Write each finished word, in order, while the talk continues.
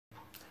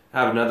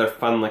I have another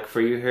fun lick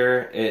for you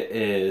here. It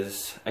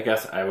is, I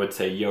guess I would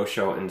say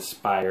Joscho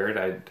inspired.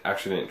 I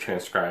actually didn't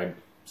transcribe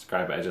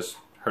it. I just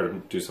heard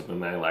him do something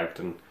that I liked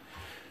and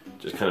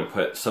just kind of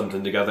put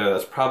something together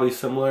that's probably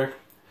similar.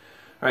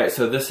 Alright,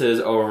 so this is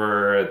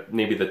over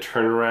maybe the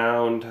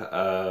turnaround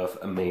of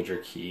a major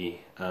key.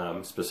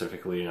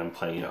 Specifically, I'm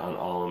playing it on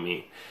All of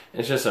Me.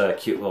 It's just a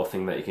cute little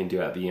thing that you can do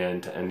at the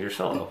end to end your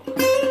solo.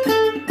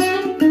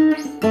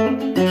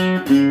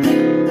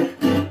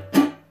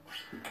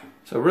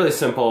 So really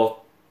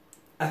simple.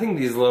 I think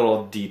these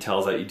little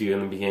details that you do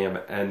in the beginning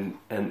and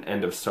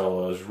end of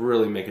solos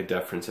really make a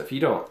difference. If you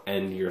don't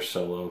end your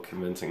solo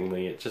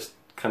convincingly, it just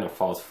kind of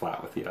falls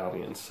flat with the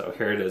audience. So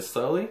here it is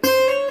slowly.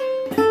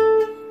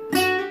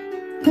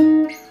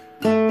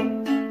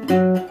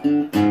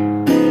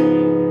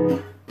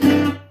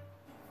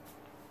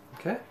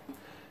 Okay.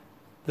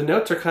 The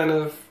notes are kind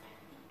of,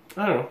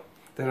 I don't know,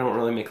 they don't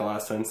really make a lot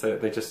of sense.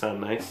 They just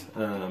sound nice.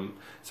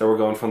 So we're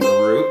going from the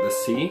root, the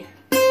C,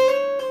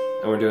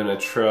 and we're doing a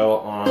trill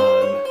on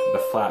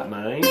the flat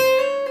 9,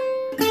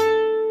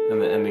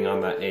 and then ending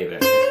on that A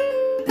there.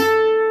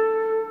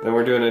 Then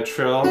we're doing a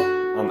trill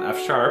on the F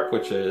sharp,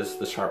 which is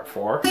the sharp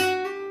 4,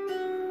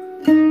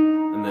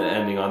 and then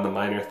ending on the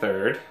minor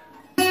 3rd.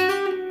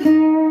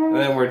 And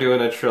then we're doing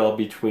a trill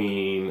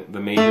between the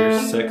major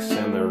 6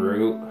 and the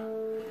root,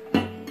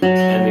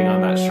 ending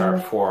on that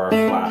sharp 4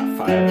 flat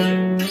 5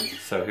 again.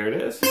 So here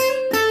it is.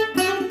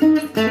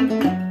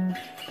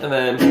 And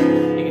then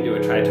you can do a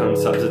tritone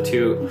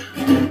substitute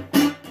and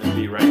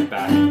be right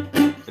back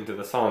into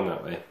the song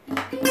that way.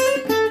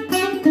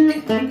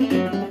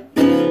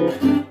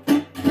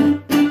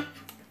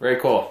 Very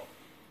cool.